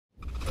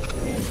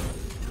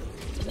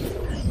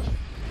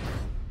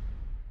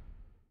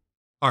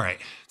All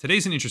right,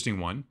 today's an interesting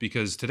one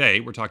because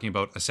today we're talking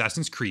about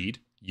Assassin's Creed,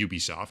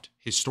 Ubisoft,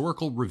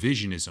 historical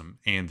revisionism,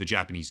 and the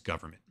Japanese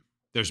government.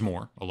 There's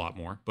more, a lot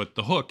more, but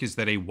the hook is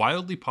that a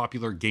wildly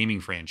popular gaming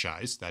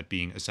franchise, that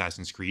being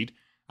Assassin's Creed,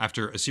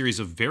 after a series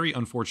of very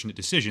unfortunate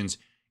decisions,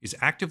 is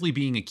actively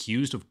being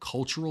accused of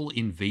cultural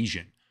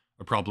invasion,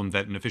 a problem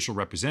that an official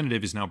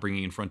representative is now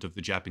bringing in front of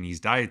the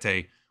Japanese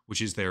Diete,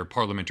 which is their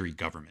parliamentary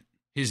government.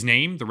 His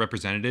name, the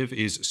representative,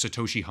 is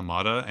Satoshi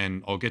Hamada,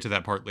 and I'll get to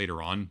that part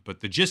later on, but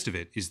the gist of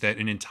it is that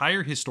an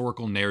entire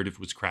historical narrative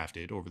was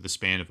crafted over the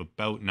span of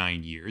about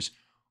 9 years,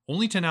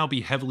 only to now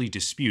be heavily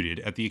disputed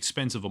at the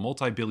expense of a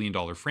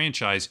multi-billion-dollar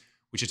franchise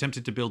which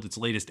attempted to build its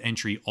latest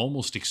entry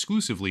almost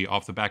exclusively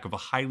off the back of a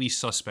highly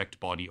suspect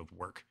body of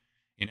work.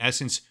 In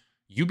essence,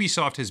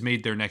 Ubisoft has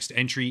made their next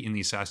entry in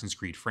the Assassin's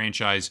Creed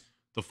franchise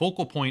the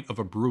focal point of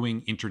a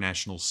brewing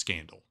international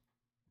scandal.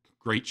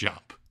 Great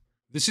job.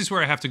 This is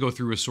where I have to go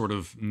through a sort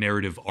of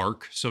narrative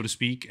arc, so to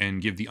speak, and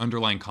give the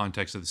underlying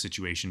context of the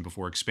situation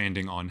before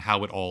expanding on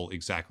how it all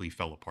exactly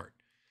fell apart.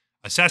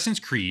 Assassin's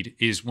Creed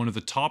is one of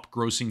the top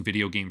grossing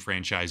video game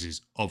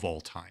franchises of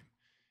all time.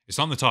 It's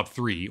not in the top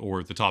 3,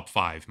 or the top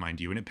 5, mind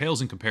you, and it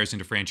pales in comparison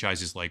to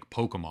franchises like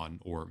Pokemon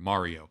or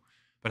Mario.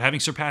 But having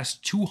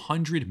surpassed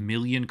 200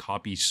 million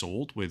copies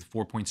sold with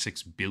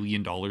 $4.6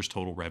 billion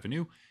total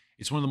revenue,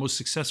 it's one of the most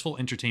successful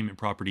entertainment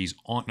properties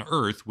on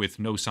Earth with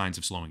no signs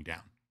of slowing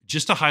down.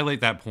 Just to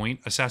highlight that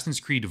point, Assassin's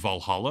Creed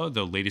Valhalla,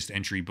 the latest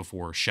entry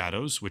before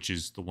Shadows, which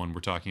is the one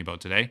we're talking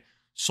about today,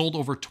 sold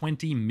over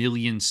 20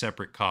 million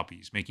separate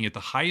copies, making it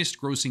the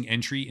highest grossing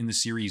entry in the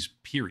series,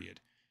 period.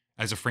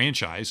 As a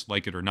franchise,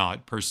 like it or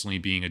not, personally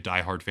being a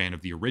diehard fan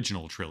of the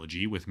original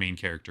trilogy with main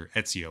character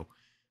Ezio,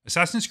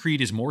 Assassin's Creed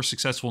is more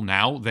successful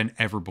now than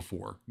ever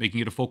before,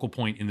 making it a focal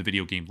point in the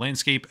video game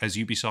landscape as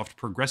Ubisoft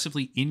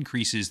progressively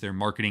increases their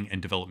marketing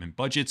and development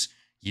budgets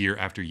year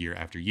after year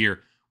after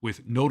year,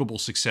 with notable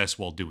success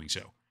while doing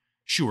so.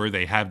 Sure,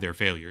 they have their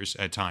failures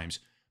at times,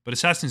 but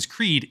Assassin's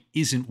Creed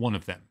isn't one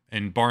of them,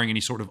 and barring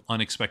any sort of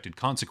unexpected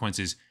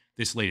consequences,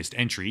 this latest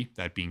entry,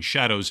 that being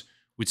Shadows,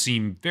 would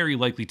seem very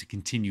likely to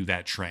continue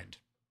that trend.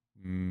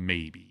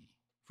 Maybe.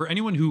 For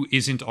anyone who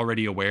isn't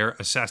already aware,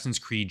 Assassin's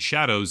Creed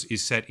Shadows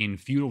is set in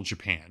feudal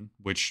Japan,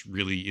 which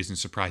really isn't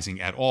surprising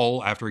at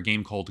all after a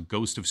game called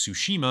Ghost of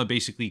Tsushima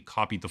basically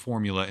copied the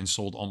formula and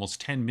sold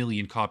almost 10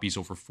 million copies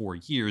over 4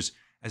 years,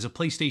 as a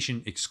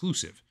PlayStation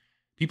exclusive.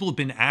 People have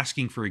been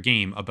asking for a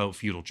game about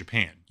feudal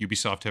Japan.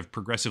 Ubisoft have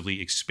progressively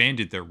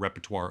expanded their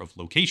repertoire of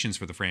locations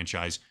for the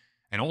franchise,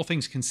 and all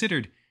things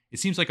considered, it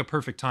seems like a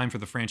perfect time for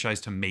the franchise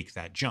to make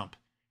that jump.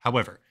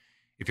 However,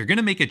 if you're going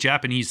to make a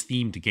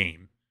Japanese-themed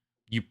game,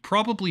 you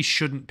probably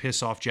shouldn't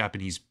piss off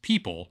Japanese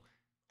people,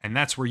 and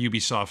that's where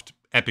Ubisoft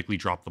epically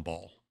dropped the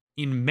ball.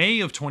 In May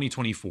of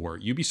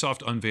 2024,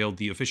 Ubisoft unveiled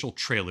the official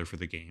trailer for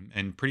the game,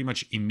 and pretty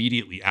much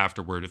immediately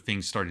afterward,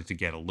 things started to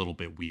get a little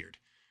bit weird.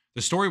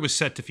 The story was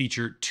set to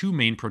feature 2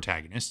 main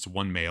protagonists,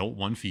 one male,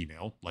 one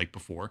female, like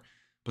before,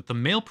 but the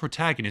male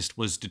protagonist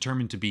was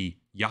determined to be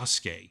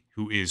Yasuke,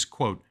 who is,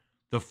 quote,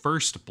 the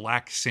first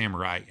black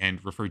samurai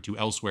and referred to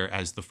elsewhere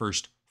as the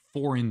first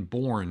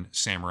foreign-born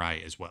samurai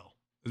as well.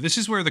 This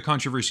is where the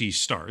controversy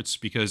starts,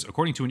 because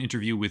according to an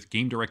interview with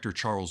game director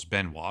Charles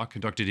Benoit,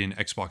 conducted in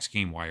Xbox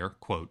GameWire,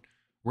 quote,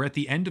 we're at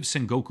the end of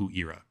Sengoku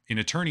era, in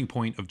a turning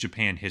point of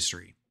Japan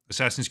history.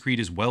 Assassin's Creed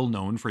is well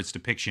known for its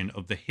depiction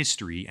of the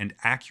history and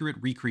accurate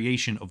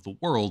recreation of the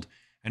world,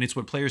 and it's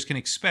what players can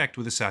expect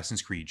with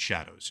Assassin's Creed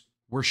Shadows.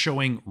 We're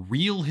showing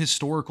real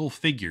historical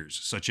figures,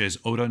 such as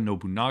Oda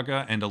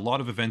Nobunaga and a lot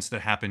of events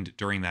that happened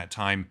during that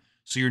time,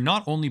 so you're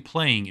not only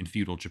playing in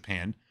feudal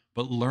Japan,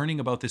 but learning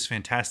about this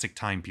fantastic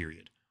time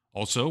period.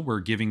 Also, we're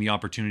giving the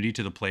opportunity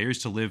to the players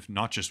to live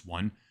not just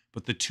one,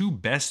 but the 2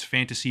 best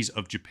fantasies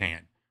of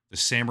Japan, the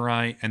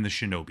samurai and the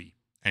shinobi,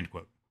 end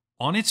quote.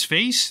 On its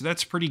face,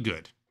 that's pretty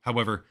good.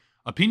 However,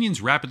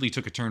 opinions rapidly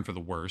took a turn for the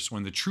worse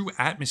when the true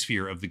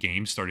atmosphere of the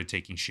game started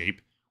taking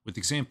shape, with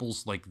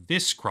examples like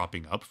this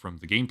cropping up from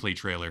the gameplay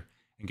trailer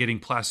and getting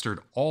plastered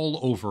all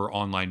over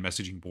online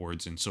messaging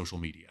boards and social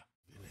media.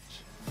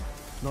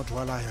 Not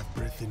while I have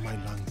breath in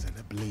my lungs and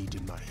a blade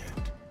in my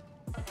hand.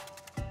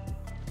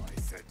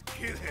 I said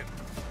kill him!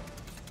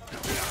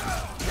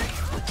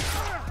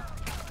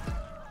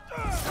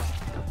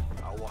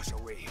 I'll wash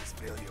away his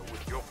failure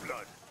with your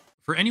blood.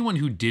 For anyone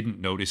who didn't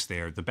notice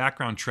there, the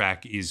background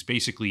track is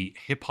basically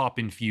hip-hop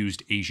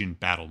infused Asian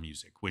battle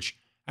music, which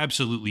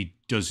absolutely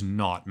does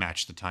not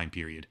match the time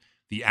period,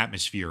 the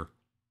atmosphere,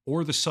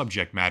 or the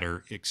subject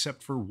matter,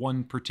 except for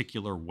one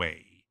particular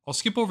way. I'll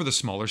skip over the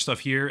smaller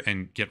stuff here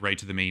and get right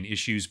to the main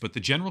issues, but the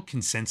general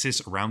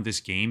consensus around this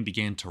game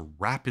began to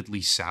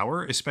rapidly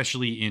sour,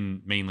 especially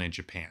in mainland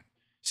Japan.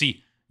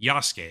 See,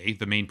 Yasuke,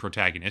 the main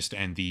protagonist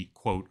and the,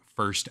 quote,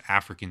 first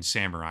African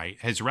samurai,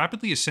 has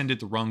rapidly ascended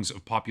the rungs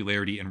of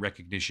popularity and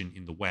recognition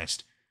in the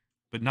West,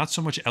 but not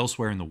so much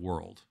elsewhere in the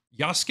world.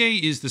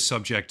 Yasuke is the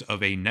subject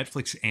of a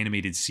Netflix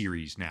animated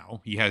series now.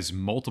 He has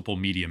multiple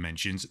media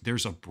mentions.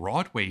 There's a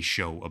Broadway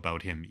show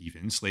about him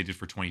even, slated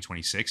for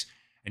 2026,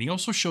 and he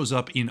also shows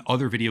up in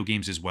other video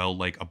games as well,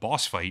 like a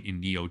boss fight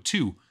in Neo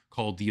 2,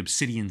 called the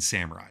Obsidian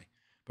Samurai.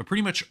 But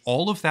pretty much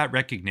all of that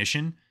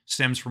recognition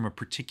stems from a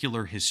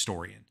particular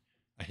historian,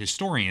 a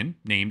historian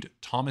named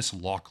Thomas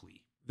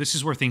Lockleys. This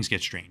is where things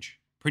get strange.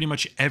 Pretty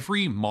much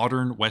every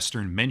modern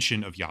Western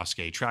mention of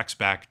Yasuke tracks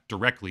back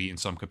directly in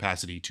some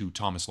capacity to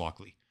Thomas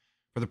Lockleys.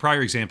 For the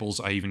prior examples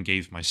I even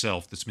gave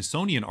myself, the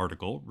Smithsonian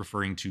article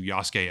referring to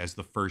Yasuke as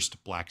the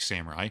first black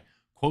samurai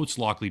quotes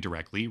Lockleys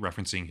directly,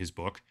 referencing his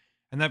book,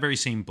 and that very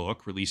same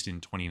book, released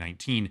in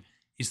 2019,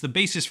 is the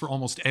basis for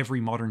almost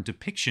every modern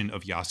depiction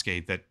of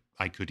Yasuke that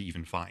I could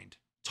even find.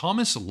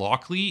 Thomas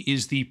Lockleys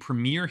is the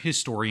premier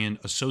historian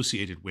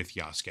associated with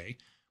Yasuke,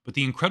 but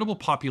the incredible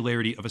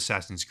popularity of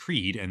Assassin's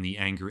Creed and the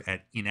anger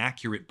at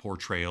inaccurate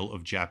portrayal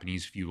of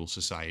Japanese feudal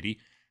society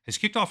has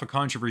kicked off a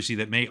controversy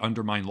that may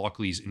undermine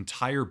Lockleys'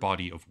 entire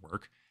body of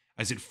work,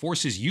 as it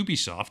forces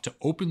Ubisoft to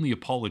openly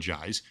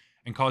apologize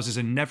and causes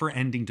a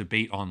never-ending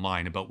debate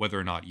online about whether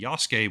or not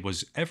Yasuke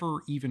was ever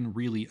even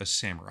really a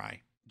samurai.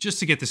 Just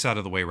to get this out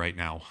of the way right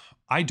now,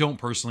 I don't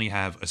personally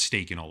have a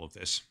stake in all of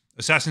this.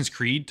 Assassin's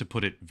Creed, to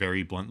put it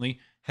very bluntly,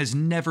 has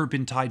never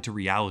been tied to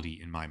reality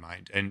in my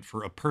mind, and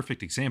for a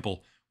perfect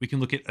example, we can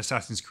look at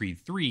Assassin's Creed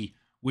 3,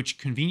 which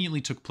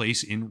conveniently took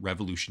place in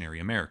revolutionary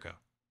America.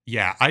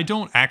 Yeah, I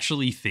don't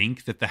actually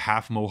think that the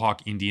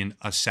half-Mohawk Indian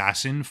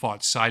assassin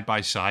fought side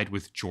by side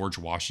with George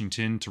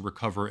Washington to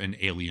recover an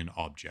alien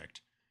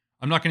object.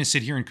 I'm not going to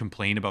sit here and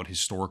complain about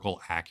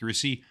historical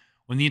accuracy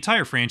when the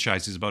entire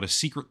franchise is about a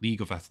secret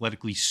league of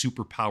athletically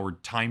superpowered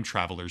time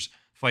travelers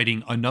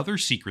fighting another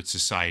secret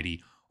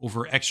society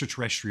over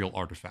extraterrestrial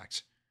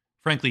artifacts.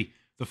 Frankly,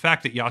 the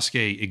fact that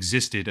Yasuke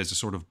existed as a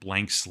sort of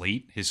blank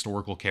slate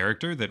historical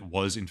character that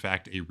was in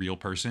fact a real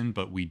person,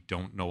 but we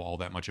don't know all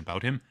that much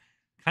about him,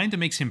 kind of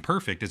makes him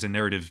perfect as a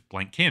narrative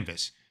blank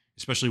canvas,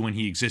 especially when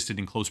he existed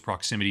in close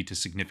proximity to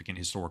significant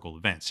historical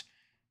events.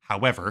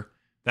 However,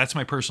 that's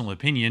my personal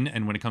opinion,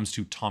 and when it comes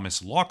to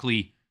Thomas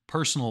Lockleys,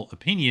 personal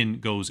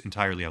opinion goes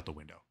entirely out the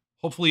window.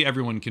 Hopefully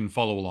everyone can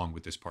follow along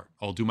with this part.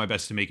 I'll do my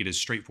best to make it as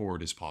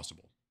straightforward as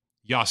possible.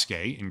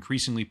 Yasuke,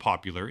 increasingly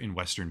popular in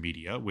Western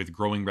media with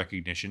growing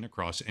recognition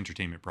across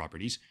entertainment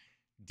properties,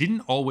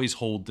 didn't always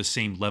hold the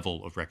same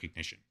level of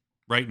recognition.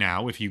 Right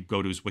now, if you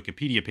go to his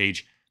Wikipedia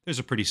page, there's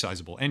a pretty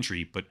sizable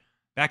entry, but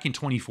back in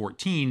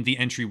 2014, the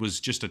entry was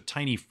just a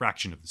tiny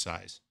fraction of the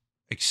size.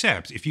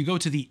 Except, if you go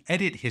to the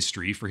edit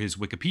history for his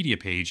Wikipedia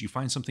page, you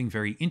find something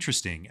very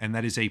interesting, and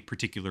that is a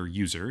particular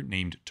user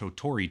named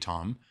Totori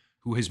Tom,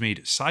 who has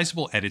made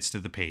sizable edits to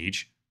the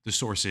page, the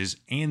sources,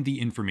 and the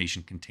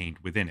information contained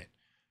within it.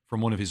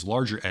 From one of his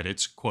larger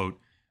edits, quote,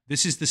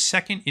 "This is the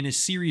second in a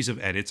series of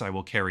edits I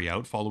will carry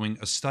out following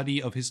a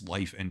study of his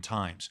life and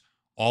times.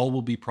 All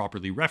will be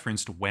properly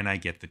referenced when I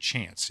get the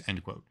chance,"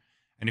 end quote.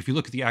 And if you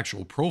look at the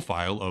actual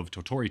profile of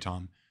Totori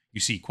Tom, you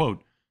see,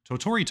 quote,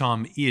 "Totori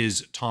Tom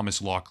is Thomas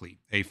Lockleys,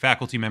 a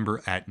faculty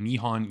member at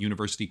Nihon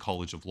University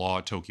College of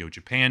Law, Tokyo,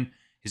 Japan.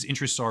 His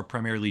interests are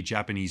primarily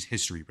Japanese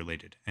history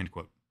related," end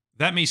quote.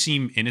 That may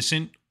seem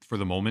innocent for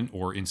the moment,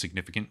 or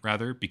insignificant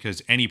rather,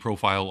 because any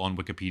profile on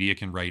Wikipedia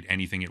can write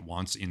anything it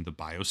wants in the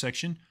bio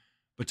section,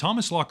 but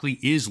Thomas Lockleys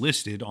is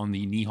listed on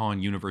the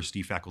Nihon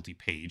University faculty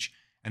page,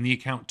 and the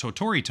account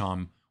Totori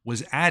Tom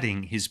was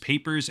adding his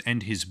papers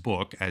and his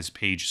book as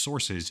page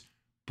sources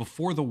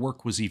before the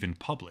work was even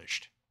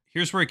published.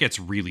 Here's where it gets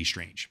really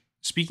strange.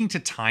 Speaking to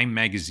Time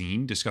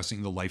magazine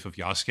discussing the life of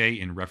Yasuke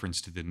in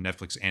reference to the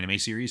Netflix anime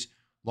series,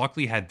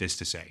 Lockleys had this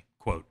to say,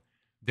 quote,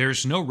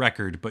 "There's no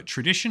record, but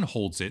tradition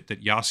holds it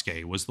that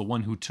Yasuke was the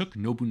one who took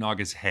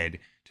Nobunaga's head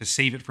to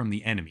save it from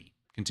the enemy."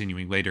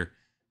 Continuing later,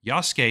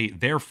 "Yasuke,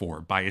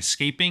 therefore, by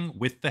escaping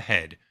with the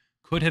head,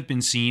 could have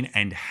been seen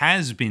and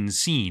has been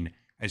seen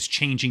as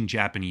changing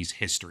Japanese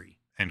history,"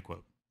 end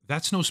quote.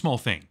 That's no small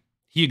thing.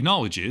 He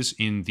acknowledges,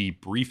 in the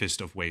briefest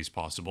of ways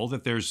possible,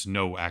 that there's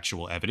no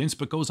actual evidence,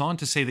 but goes on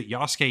to say that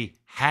Yasuke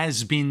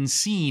has been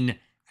seen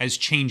as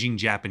changing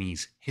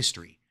Japanese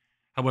history.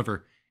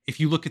 However, if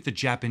you look at the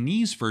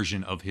Japanese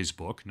version of his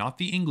book, not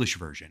the English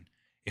version,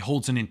 it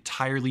holds an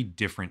entirely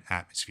different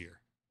atmosphere.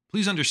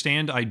 Please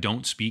understand, I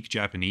don't speak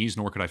Japanese,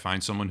 nor could I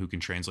find someone who can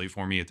translate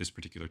for me at this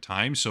particular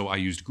time, so I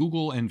used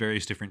Google and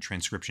various different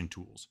transcription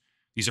tools.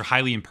 These are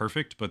highly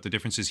imperfect, but the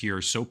differences here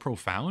are so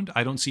profound,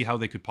 I don't see how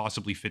they could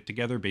possibly fit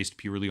together based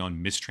purely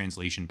on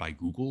mistranslation by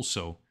Google,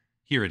 so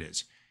here it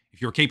is.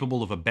 If you're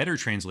capable of a better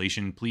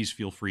translation, please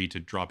feel free to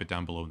drop it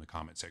down below in the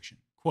comment section.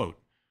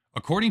 Quote,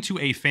 "According to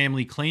a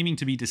family claiming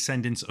to be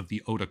descendants of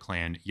the Oda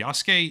clan,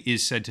 Yasuke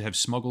is said to have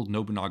smuggled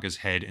Nobunaga's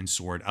head and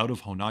sword out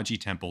of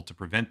Honnaji Temple to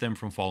prevent them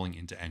from falling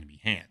into enemy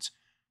hands."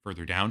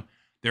 Further down,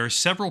 "There are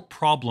several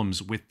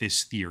problems with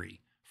this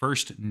theory.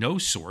 First, no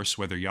source,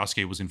 whether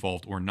Yasuke was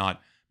involved or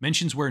not,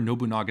 mentions where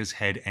Nobunaga's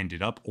head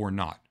ended up or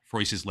not.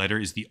 Froyce's letter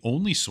is the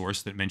only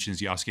source that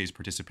mentions Yasuke's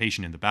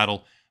participation in the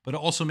battle, but it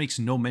also makes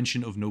no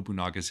mention of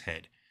Nobunaga's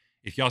head.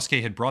 If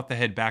Yasuke had brought the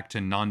head back to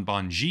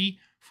Nanbanji,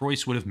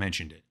 Froyce would have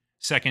mentioned it.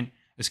 Second,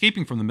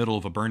 escaping from the middle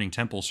of a burning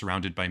temple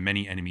surrounded by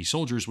many enemy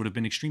soldiers would have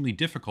been extremely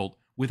difficult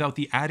without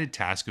the added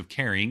task of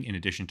carrying, in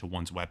addition to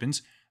one's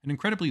weapons, an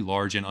incredibly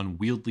large and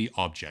unwieldy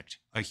object,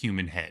 a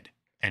human head."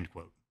 End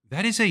quote.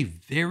 That is a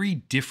very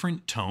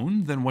different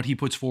tone than what he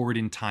puts forward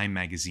in Time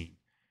magazine.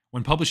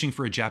 When publishing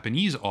for a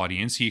Japanese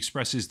audience, he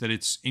expresses that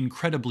it's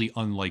incredibly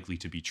unlikely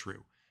to be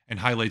true and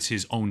highlights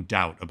his own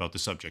doubt about the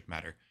subject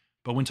matter.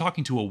 But when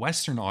talking to a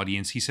Western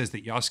audience, he says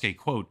that Yasuke,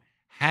 quote,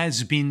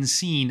 has been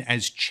seen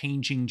as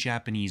changing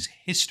Japanese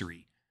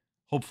history.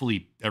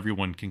 Hopefully,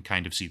 everyone can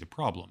kind of see the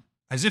problem.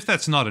 As if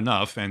that's not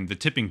enough, and the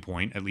tipping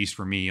point, at least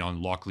for me,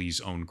 on Lockleys'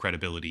 own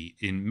credibility,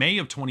 in May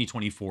of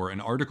 2024,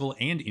 an article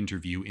and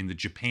interview in the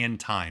Japan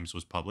Times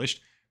was published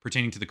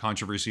pertaining to the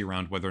controversy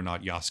around whether or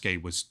not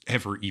Yasuke was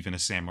ever even a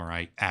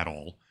samurai at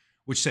all,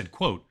 which said,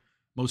 quote,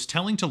 most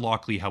telling to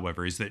Lockley,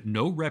 however, is that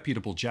no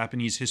reputable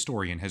Japanese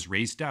historian has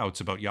raised doubts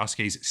about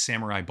Yasuke's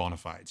samurai bona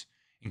fides,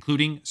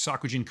 including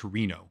Sakujin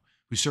Kirino,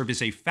 who served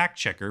as a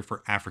fact-checker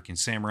for African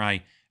samurai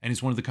and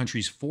is one of the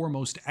country's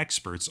foremost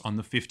experts on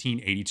the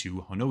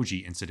 1582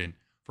 Honnoji incident,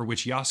 for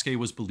which Yasuke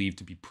was believed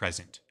to be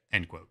present,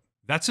 end quote.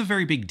 That's a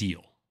very big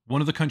deal.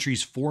 One of the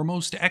country's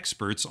foremost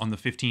experts on the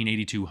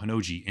 1582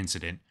 Honnoji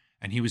incident,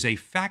 and he was a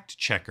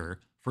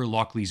fact-checker for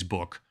Lockleys'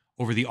 book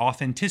over the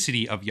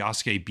authenticity of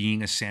Yasuke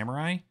being a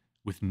samurai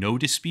with no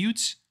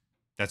disputes.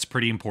 That's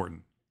pretty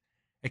important.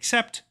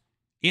 Except,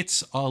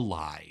 it's a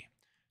lie.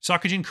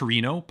 Sakujin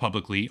Kirino,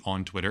 publicly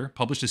on Twitter,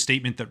 published a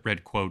statement that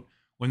read, quote,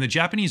 when the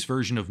Japanese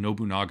version of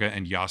Nobunaga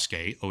and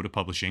Yasuke, Oda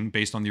Publishing,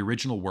 based on the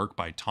original work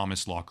by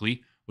Thomas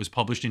Lockleys, was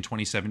published in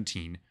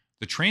 2017,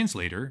 the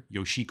translator,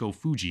 Yoshiko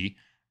Fuji,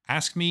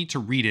 asked me to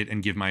read it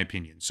and give my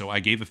opinion, so I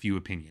gave a few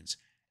opinions.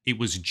 It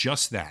was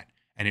just that,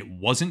 and it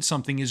wasn't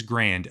something as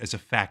grand as a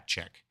fact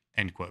check,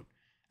 end quote.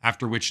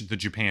 After which the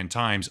Japan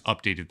Times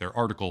updated their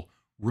article,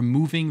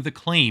 removing the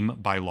claim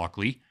by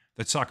Lockleys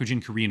that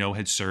Sakujin Kirino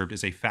had served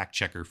as a fact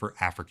checker for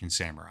African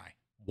samurai.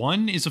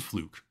 1 is a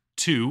fluke,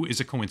 2 is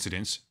a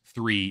coincidence,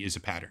 3 is a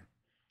pattern.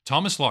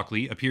 Thomas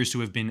Lockleys appears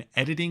to have been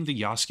editing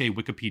the Yasuke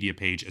Wikipedia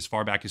page as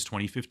far back as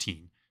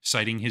 2015,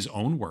 citing his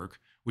own work,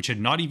 which had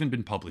not even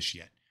been published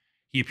yet.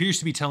 He appears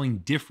to be telling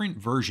different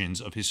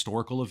versions of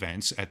historical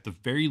events, at the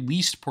very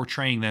least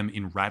portraying them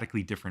in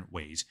radically different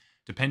ways,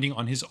 depending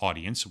on his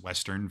audience,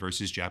 Western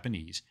versus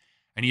Japanese,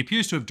 and he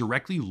appears to have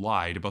directly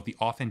lied about the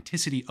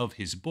authenticity of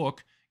his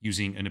book,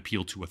 using an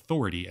appeal to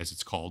authority, as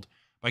it's called,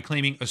 by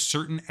claiming a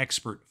certain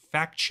expert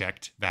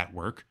fact-checked that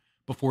work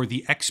before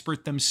the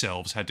expert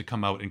themselves had to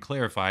come out and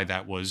clarify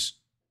that was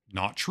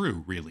not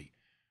true, really.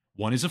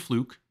 1 is a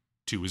fluke,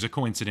 2 is a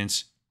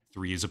coincidence,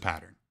 3 is a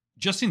pattern.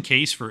 Just in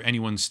case for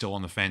anyone still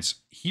on the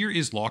fence, here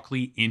is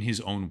Lockleys in his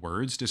own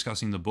words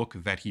discussing the book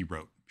that he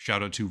wrote.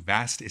 Shout out to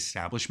Vast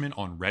Establishment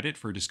on Reddit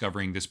for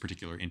discovering this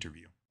particular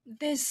interview.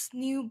 This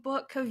new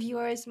book of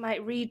yours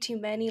might read to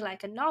many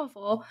like a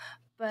novel,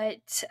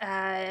 but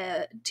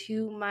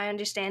to my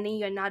understanding,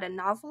 you're not a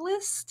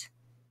novelist?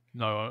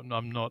 No,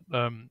 I'm not.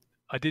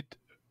 I did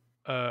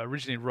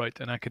originally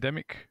write an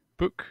academic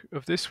book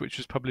of this, which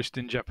was published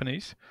in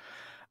Japanese,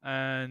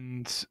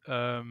 and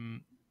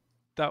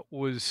that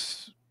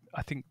was,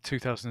 I think,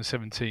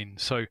 2017.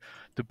 So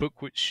the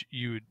book which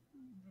you would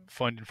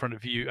find in front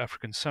of you,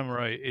 African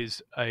Samurai,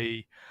 is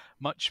a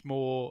much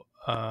more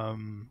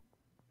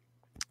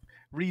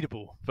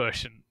readable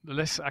version,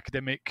 less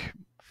academic,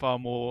 far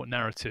more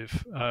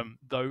narrative,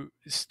 though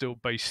it's still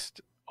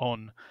based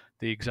on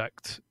the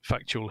exact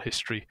factual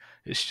history.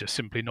 It's just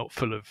simply not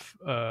full of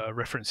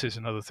references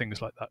and other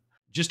things like that.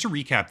 Just to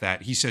recap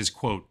that, he says,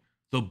 quote,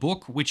 the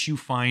book which you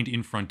find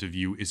in front of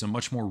you is a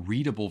much more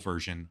readable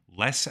version,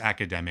 less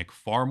academic,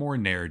 far more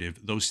narrative,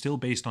 though still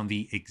based on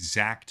the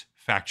exact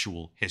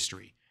factual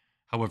history.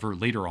 However,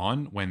 later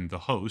on, when the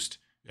host,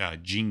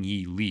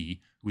 Jingyi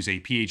Lee, who is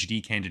a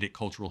PhD candidate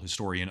cultural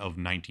historian of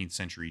 19th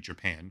century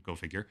Japan, go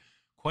figure,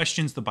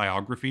 questions the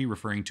biography,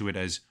 referring to it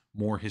as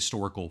more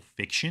historical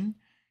fiction,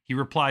 he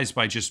replies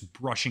by just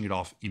brushing it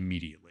off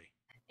immediately.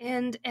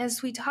 And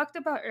as we talked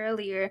about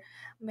earlier,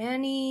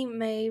 many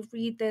may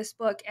read this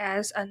book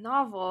as a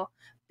novel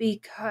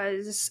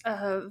because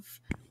of,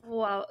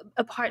 well,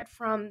 apart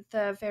from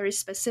the very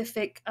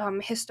specific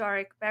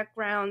historic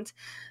background,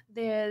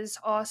 there's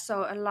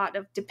also a lot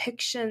of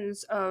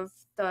depictions of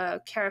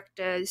the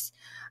characters'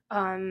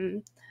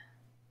 I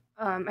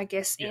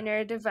guess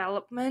inner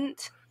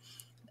development.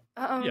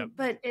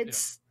 But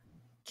its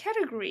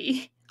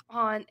category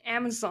on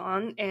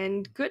Amazon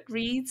and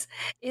Goodreads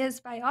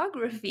is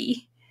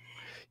biography.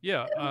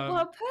 Yeah.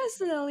 Well,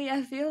 personally,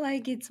 I feel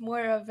like it's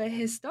more of a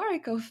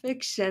historical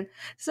fiction.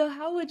 So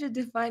how would you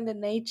define the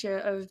nature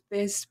of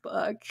this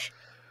book?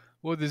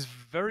 Well, there's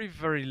very,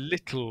 very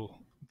little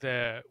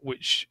there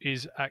which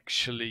is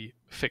actually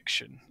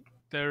fiction.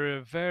 There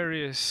are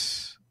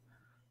various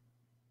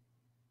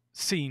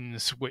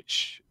scenes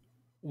which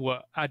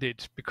were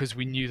added because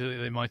we knew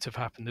that they might have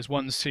happened. There's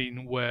one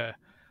scene where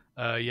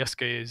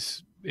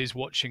Yasuke is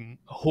watching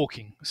a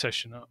hawking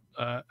session,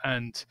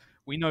 and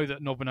we know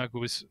that Nobunaga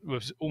was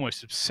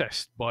almost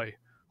obsessed by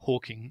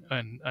hawking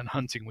and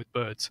hunting with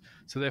birds.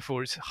 So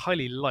therefore, it's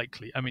highly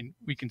likely. I mean,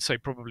 we can say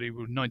probably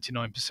we're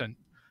 99%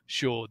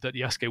 sure that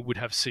Yasuke would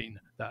have seen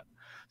that.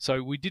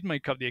 So we did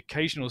make up the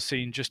occasional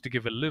scene just to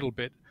give a little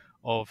bit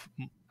of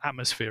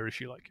atmosphere, if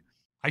you like.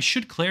 I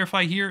should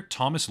clarify here,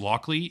 Thomas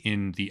Lockley,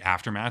 in the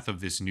aftermath of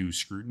this new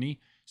scrutiny,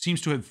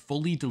 seems to have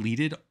fully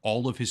deleted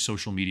all of his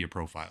social media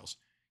profiles.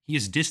 He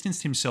has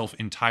distanced himself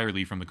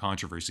entirely from the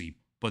controversy,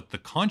 but the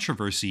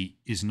controversy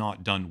is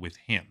not done with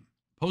him.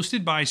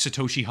 Posted by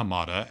Satoshi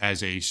Hamada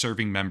as a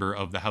serving member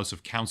of the House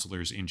of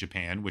Councillors in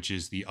Japan, which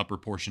is the upper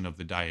portion of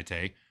the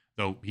Diete,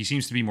 though he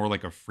seems to be more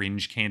like a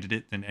fringe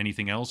candidate than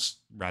anything else,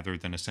 rather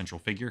than a central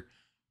figure.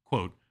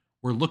 Quote,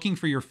 "We're looking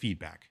for your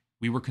feedback.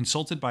 We were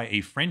consulted by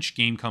a French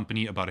game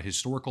company about a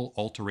historical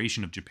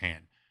alteration of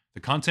Japan. The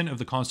content of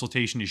the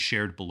consultation is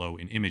shared below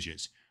in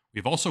images. We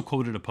have also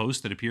quoted a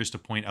post that appears to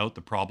point out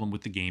the problem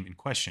with the game in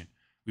question.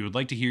 We would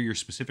like to hear your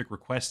specific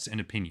requests and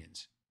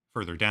opinions."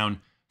 Further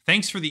down,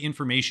 "Thanks for the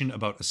information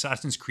about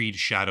Assassin's Creed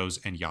Shadows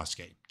and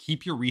Yasuke.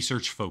 Keep your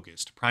research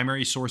focused.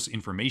 Primary source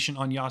information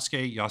on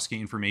Yasuke, Yasuke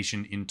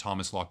information in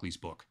Thomas Lockleys'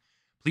 book.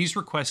 Please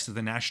request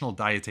the National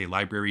Diete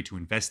Library to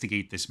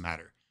investigate this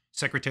matter.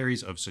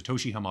 Secretaries of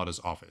Satoshi Hamada's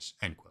office."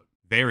 End quote.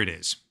 There it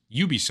is.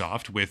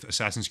 Ubisoft, with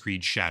Assassin's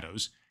Creed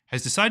Shadows,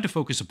 has decided to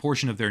focus a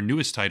portion of their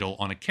newest title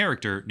on a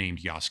character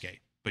named Yasuke.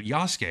 But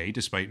Yasuke,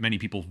 despite many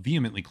people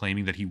vehemently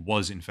claiming that he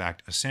was in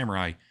fact a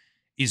samurai,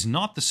 is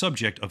not the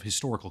subject of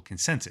historical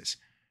consensus.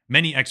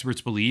 Many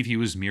experts believe he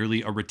was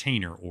merely a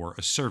retainer or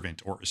a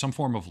servant or some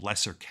form of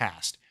lesser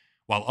caste,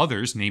 while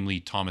others,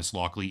 namely Thomas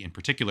Lockley in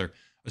particular,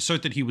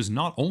 assert that he was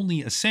not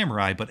only a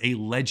samurai but a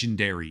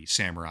legendary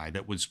samurai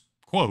that was,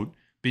 quote,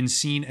 "been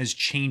seen as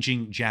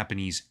changing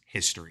Japanese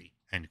history,"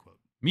 end quote.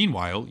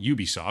 Meanwhile,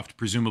 Ubisoft,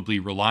 presumably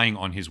relying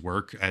on his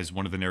work as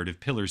one of the narrative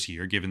pillars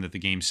here, given that the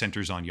game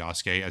centers on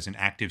Yasuke as an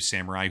active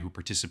samurai who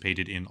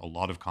participated in a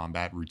lot of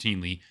combat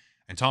routinely,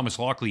 and Thomas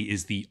Lockley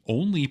is the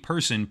only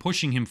person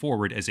pushing him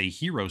forward as a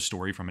hero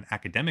story from an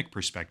academic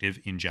perspective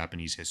in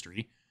Japanese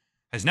history,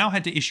 has now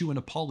had to issue an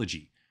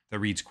apology that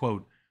reads,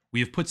 quote,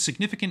 "We have put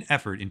significant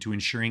effort into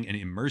ensuring an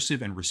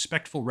immersive and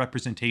respectful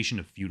representation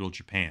of feudal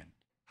Japan.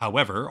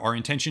 However, our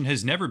intention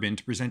has never been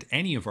to present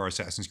any of our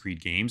Assassin's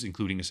Creed games,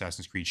 including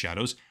Assassin's Creed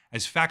Shadows,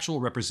 as factual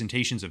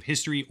representations of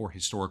history or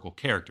historical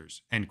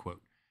characters," end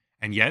quote.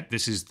 And yet,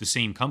 this is the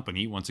same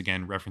company, once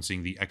again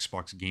referencing the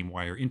Xbox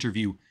GameWire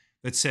interview,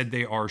 that said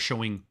they are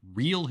showing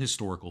real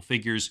historical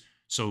figures,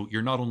 so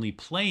you're not only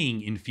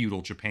playing in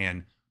feudal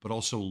Japan, but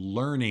also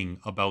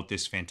learning about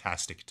this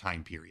fantastic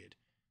time period.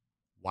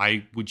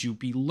 Why would you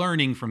be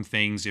learning from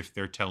things if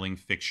they're telling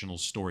fictional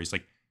stories?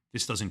 Like,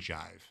 this doesn't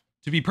jive.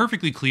 To be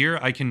perfectly clear,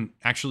 I can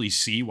actually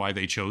see why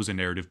they chose a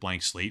narrative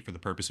blank slate for the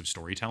purpose of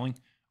storytelling.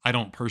 I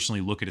don't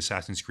personally look at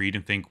Assassin's Creed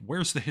and think,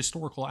 where's the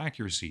historical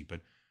accuracy?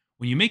 But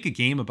when you make a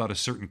game about a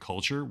certain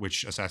culture,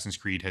 which Assassin's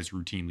Creed has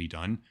routinely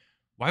done,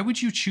 why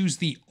would you choose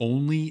the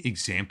only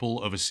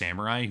example of a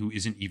samurai who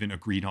isn't even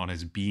agreed on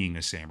as being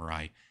a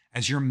samurai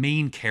as your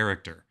main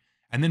character,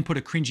 and then put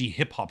a cringy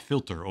hip-hop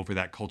filter over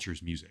that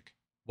culture's music?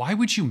 Why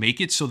would you make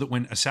it so that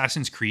when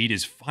Assassin's Creed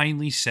is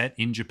finally set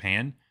in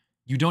Japan,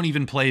 you don't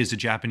even play as a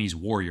Japanese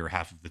warrior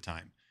half of the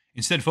time,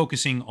 instead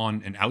focusing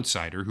on an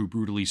outsider who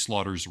brutally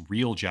slaughters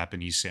real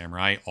Japanese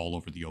samurai all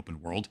over the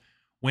open world,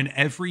 when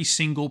every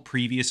single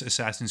previous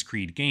Assassin's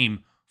Creed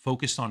game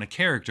focused on a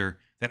character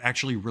that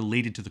actually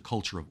related to the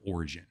culture of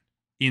origin?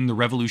 In the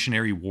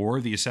Revolutionary War,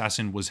 the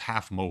assassin was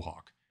half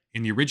Mohawk.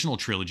 In the original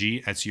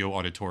trilogy, Ezio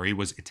Auditore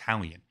was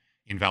Italian.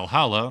 In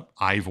Valhalla,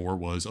 Ivor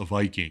was a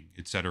Viking,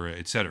 etc.,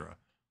 etc.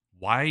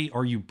 Why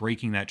are you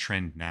breaking that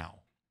trend now?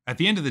 At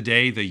the end of the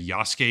day, the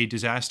Yasuke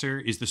disaster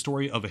is the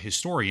story of a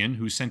historian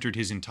who centered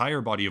his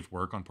entire body of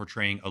work on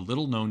portraying a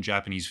little-known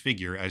Japanese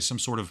figure as some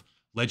sort of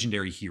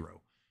legendary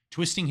hero,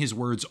 twisting his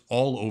words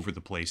all over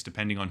the place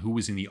depending on who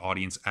was in the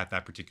audience at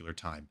that particular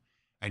time.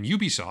 And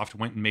Ubisoft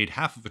went and made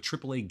half of a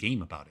AAA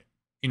game about it.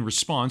 In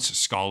response,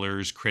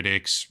 scholars,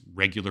 critics,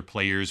 regular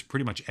players,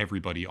 pretty much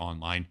everybody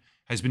online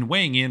has been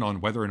weighing in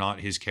on whether or not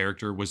his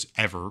character was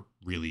ever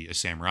really a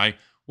samurai,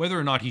 whether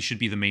or not he should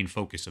be the main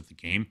focus of the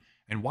game,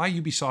 and why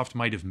Ubisoft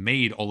might have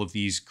made all of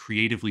these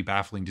creatively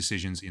baffling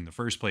decisions in the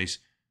first place.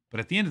 But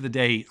at the end of the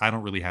day, I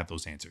don't really have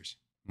those answers.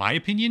 My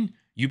opinion,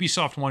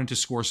 Ubisoft wanted to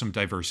score some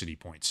diversity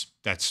points.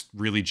 That's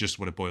really just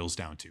what it boils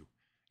down to.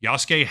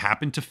 Yasuke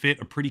happened to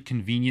fit a pretty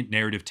convenient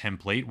narrative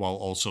template while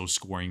also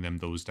scoring them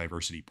those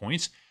diversity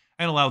points,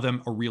 and allow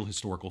them a real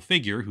historical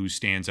figure who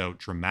stands out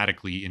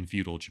dramatically in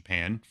feudal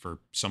Japan for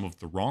some of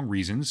the wrong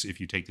reasons if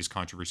you take this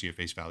controversy at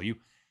face value,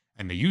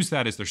 and they use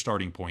that as their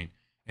starting point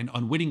and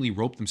unwittingly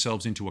rope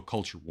themselves into a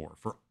culture war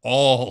for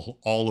all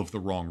of the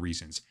wrong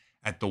reasons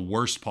at the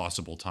worst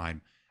possible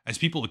time, as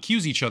people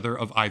accuse each other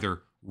of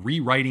either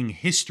rewriting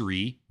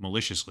history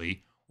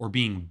maliciously or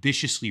being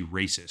viciously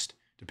racist,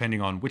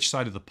 depending on which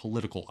side of the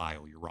political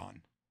aisle you're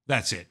on.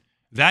 That's it.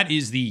 That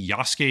is the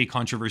Yasuke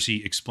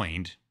controversy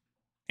explained,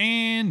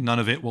 and none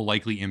of it will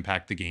likely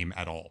impact the game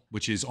at all,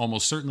 which is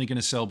almost certainly going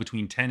to sell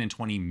between 10 and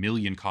 20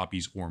 million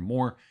copies or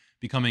more,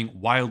 becoming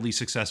wildly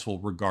successful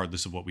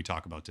regardless of what we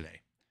talk about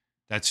today.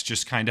 That's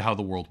just kind of how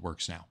the world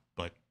works now,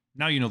 but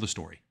now you know the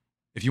story.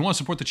 If you want to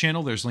support the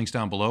channel, there's links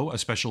down below, a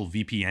special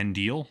VPN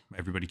deal.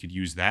 Everybody could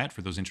use that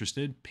for those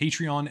interested.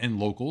 Patreon and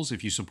locals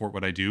if you support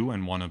what I do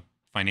and want to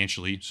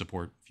financially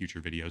support future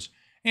videos.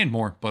 and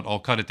more, but I'll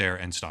cut it there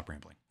and stop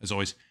rambling. As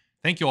always,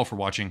 thank you all for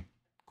watching,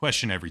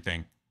 question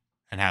everything,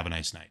 and have a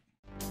nice night.